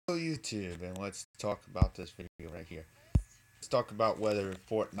YouTube, and let's talk about this video right here. Let's talk about whether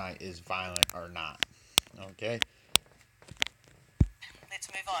Fortnite is violent or not. Okay? Let's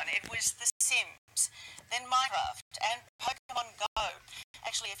move on. It was The Sims, then Minecraft, and Pokemon Go.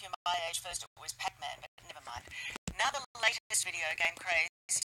 Actually, if you're my age, first it was Pac-Man, but never mind. Now the latest video game craze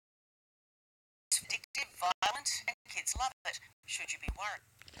is addictive, violent, and kids love it. Should you be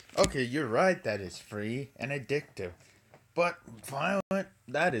worried? Okay, you're right that it's free and addictive. But violent,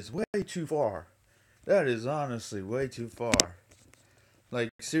 that is way too far. That is honestly way too far. Like,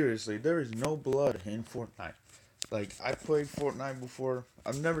 seriously, there is no blood in Fortnite. Like, I played Fortnite before.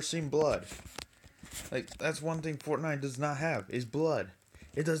 I've never seen blood. Like, that's one thing Fortnite does not have, is blood.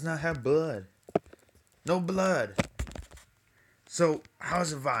 It does not have blood. No blood. So, how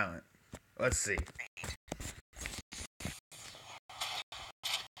is it violent? Let's see.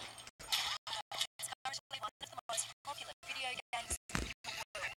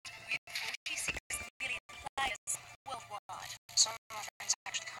 Some of my friends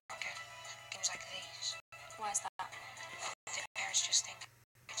actually can't get games like these. Why is that? Their parents just think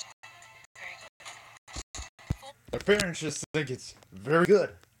it's very good. Their parents just think it's very good.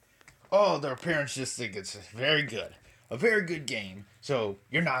 Oh, their parents just think it's very good. A very good game, so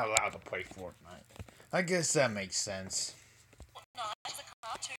you're not allowed to play Fortnite. I guess that makes sense. Fortnite is a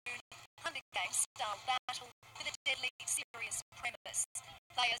cartoon, Hunger Games style battle with a deadly, serious premise.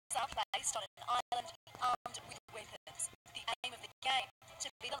 Players are placed on an island armed with weapons. The aim of the game to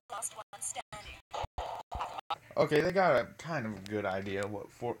be the last one standing. Okay, they got a kind of a good idea what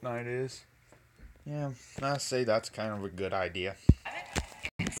Fortnite is. Yeah, I say that's kind of a good idea.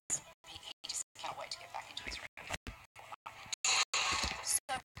 He just can't wait to get back into his room.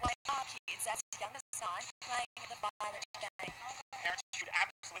 So why are kids as young as 9 playing the violent game? Parents should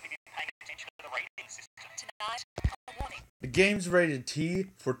absolutely be paying attention to the rating system. Tonight, a warning. The game's rated T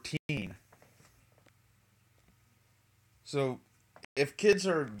for teen. So, if kids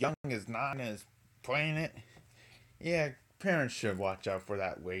are young as 9 and is playing it, yeah, parents should watch out for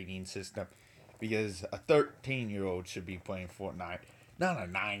that rating system. Because a 13-year-old should be playing Fortnite, not a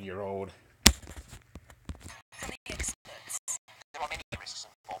 9-year-old. For the experts. There are many risks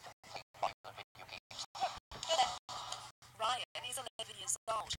involved in playing violent video games. Ryan is 11 years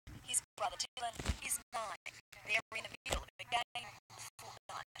old. His brother Dylan is 9. They are in the middle of a game,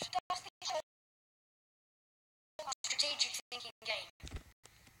 Fortnite. Strategic thinking game.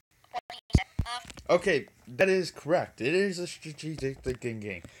 Okay, that is correct. It is a strategic thinking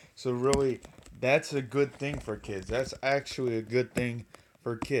game. So really, that's a good thing for kids. That's actually a good thing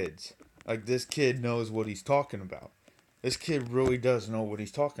for kids. Like, this kid knows what he's talking about. This kid really does know what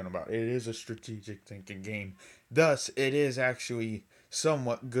he's talking about. It is a strategic thinking game. Thus, it is actually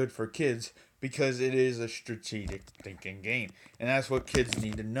somewhat good for kids because it is a strategic thinking game. And that's what kids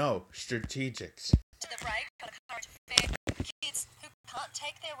need to know. Strategics. To the break, got a current affair. Kids who can't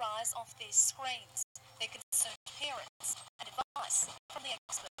take their eyes off their screens. Their concerned parents and advice from the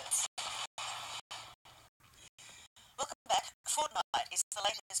experts. Welcome back. Fortnite is the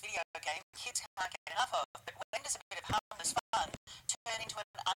latest video game kids can't get enough of, but when does a bit of harmless fun turn into an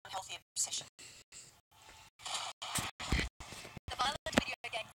unhealthy obsession? The violent video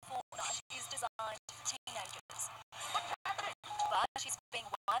game Fortnite is designed for teenagers, but is being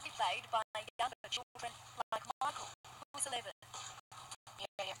widely played by younger children like Michael, who is 11. Yeah,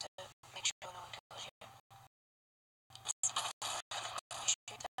 you have to make sure no one kills you. You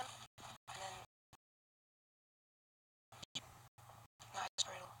shoot them, and then... No, it's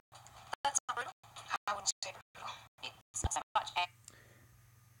brutal. That's not brutal. I wouldn't say brutal. It's not so much...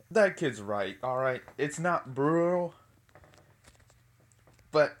 That kid's right, alright? It's not brutal.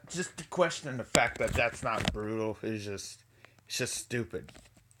 But just to question the fact that that's not brutal is just... It's just stupid.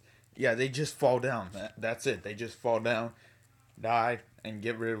 Yeah, they just fall down. That's it. They just fall down, die, and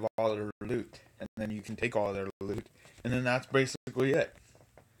get rid of all their loot. And then you can take all their loot. And then that's basically it.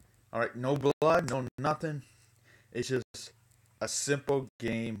 Alright, no blood, no nothing. It's just a simple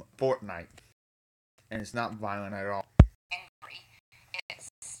game, Fortnite. And it's not violent at all. Angry.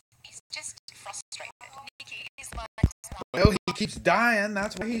 He's just frustrated. Nikki is my... Well, he keeps dying.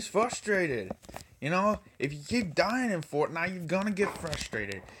 That's why he's frustrated. You know, if you keep dying in Fortnite, you're gonna get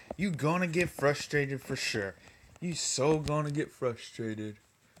frustrated. You're gonna get frustrated for sure. You so gonna get frustrated.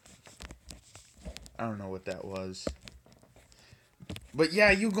 I don't know what that was. But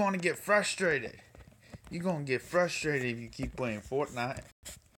yeah, you're gonna get frustrated. You're gonna get frustrated if you keep playing Fortnite.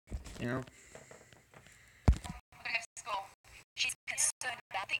 You know? She's concerned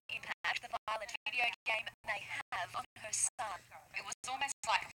about the impact the violent video game may have on her son. It was almost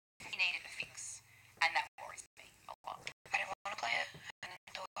like he needed a fix, and that worries me a lot. I don't want to play it, and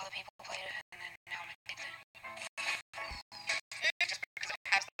the other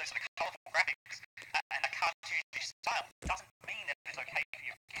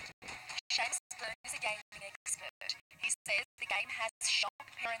shock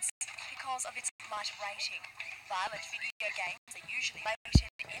parents because of its light rating. Violent video games are usually rated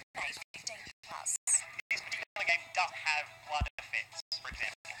MA 15 plus. This particular game doesn't have blood effects, for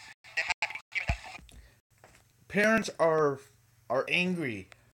example. They're happy to give it that. Parents are angry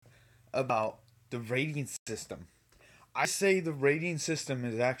about the rating system. I say the rating system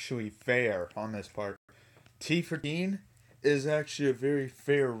is actually fair on this part. T14 is actually a very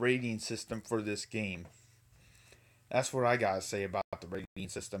fair rating system for this game. That's what I gotta say about the rating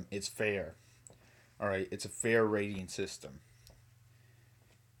system. It's fair. Alright, it's a fair rating system.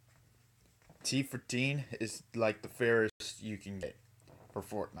 T14 is like the fairest you can get for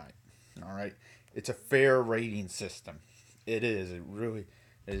Fortnite. Alright? It's a fair rating system. It is. It really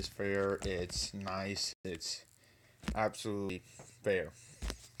is fair. It's nice. It's absolutely fair.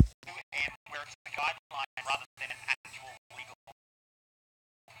 And where it's a guideline rather than an actual legal.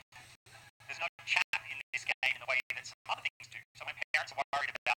 There's no chat in this game in the way that some other things do. So when parents are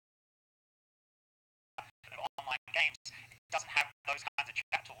worried about online games, it doesn't have those kinds of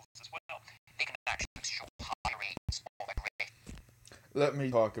chat tools as well. They can actually show high rates of aggression. Let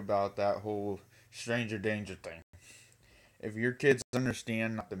me talk about that whole stranger danger thing. If your kids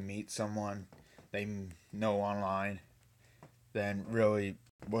understand not to meet someone they know online, then really,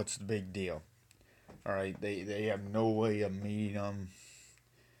 what's the big deal? Alright, they have no way of meeting them.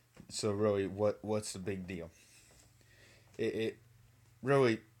 So really, what's the big deal? It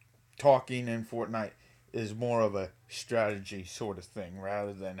really, talking in Fortnite is more of a strategy sort of thing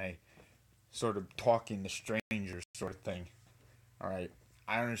rather than a sort of talking to strangers sort of thing. Alright,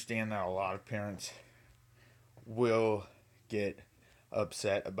 I understand that a lot of parents will get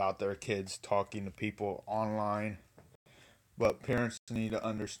upset about their kids talking to people online, but parents need to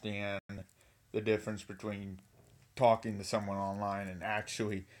understand the difference between talking to someone online and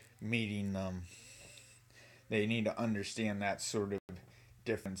actually meeting them. They need to understand that sort of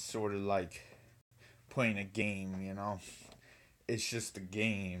difference, sort of like playing a game. It's just a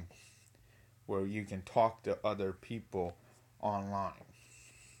game where you can talk to other people online.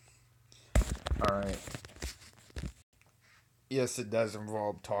 Alright. Yes, it does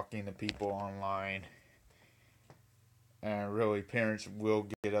involve talking to people online. And really, parents will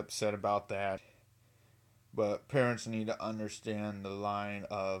get upset about that. But parents need to understand the line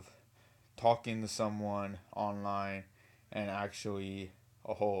of talking to someone online and actually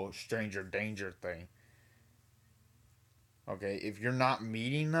a whole stranger danger thing. Okay, if you're not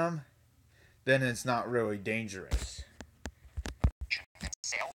meeting them, then it's not really dangerous.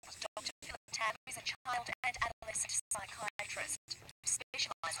 Dr. Philip Tab is a child and adolescent psychiatrist who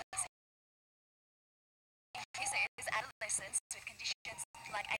specializes in visits adolescents with conditions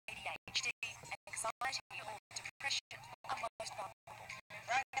like ADHD, anxiety, or depression are most vulnerable.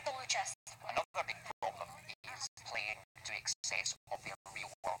 Right at the chest. Another big problem is playing to excess of their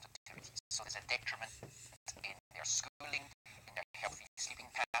real-world activities. So there's a detriment in their schooling, in their healthy sleeping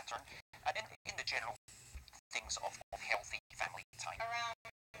pattern, and in the general things of healthy family time. Around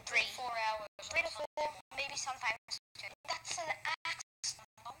 3-4 hours. 3 to 4, maybe sometimes 2. That's an accident.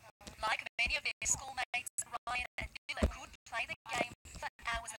 Like many of their schoolmates, Ryan and Dylan could play the game for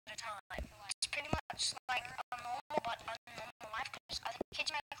hours at a time. It's pretty much like a normal but unnormal life because other kids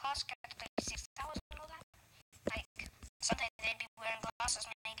in my class get to play 6 hours and all that. Like, sometimes they'd be wearing glasses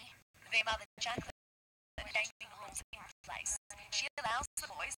maybe. Their mother, Jacqueline, gaming rules in place. She allows the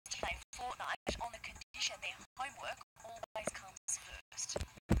boys to play Fortnite on the condition their homework always comes first.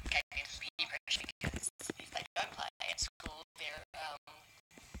 Okay, it's peer pressure because if they don't play at school, they're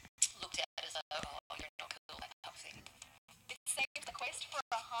looked at as you're not cool, that type of thing. It seems the quest for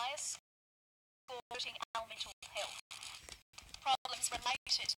a higher score hurting our mental health. Problems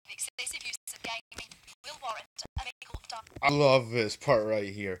related to the excessive use of gaming will warrant a medical doctor. I love this part right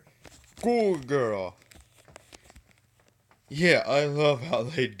here. Cool girl. Yeah, I love how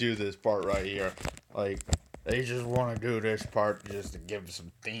they do this part right here. Like, they just want to do this part just to give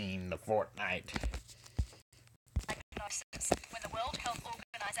some theme to Fortnite. Diagnosis. When the World Health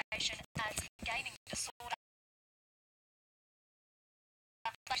Organization adds gaming disorder,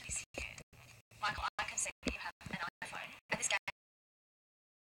 this year. Michael, I can see that you have an iPhone, and this game.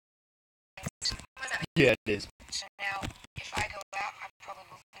 What does that mean? Yeah, it is. So now, if I go out, I probably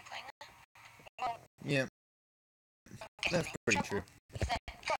will be playing that. Well, Yeah, that's pretty true.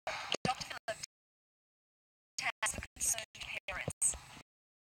 Dr. Philip has for concerned parents.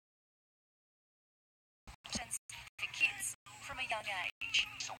 For kids from a young age.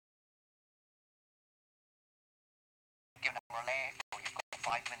 So, give them a left, or you've got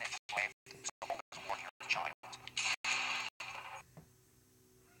 5 minutes left, so always warn your child.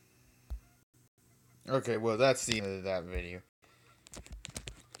 Okay, well, that's the end of that video.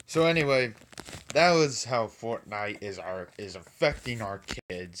 So anyway, that was how Fortnite is affecting our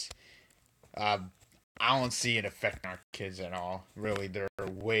kids. Uh, I don't see it affecting our kids at all. Really, there are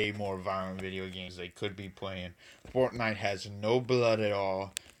way more violent video games they could be playing. Fortnite has no blood at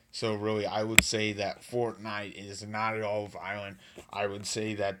all. So really, I would say that Fortnite is not at all violent. I would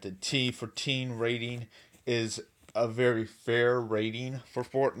say that the T for teen rating is a very fair rating for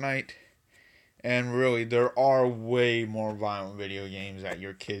Fortnite. And really, there are way more violent video games that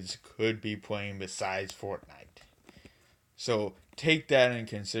your kids could be playing besides Fortnite. So take that in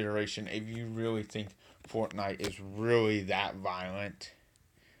consideration if you really think Fortnite is really that violent.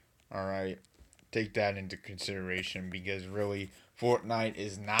 Alright, take that into consideration because really, Fortnite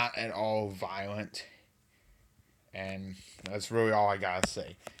is not at all violent. And that's really all I gotta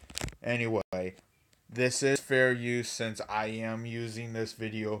say. Anyway, this is fair use since I am using this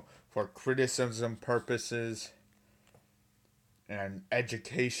video for criticism purposes and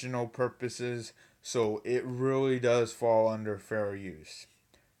educational purposes, so it really does fall under fair use.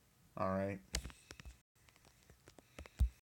 Alright.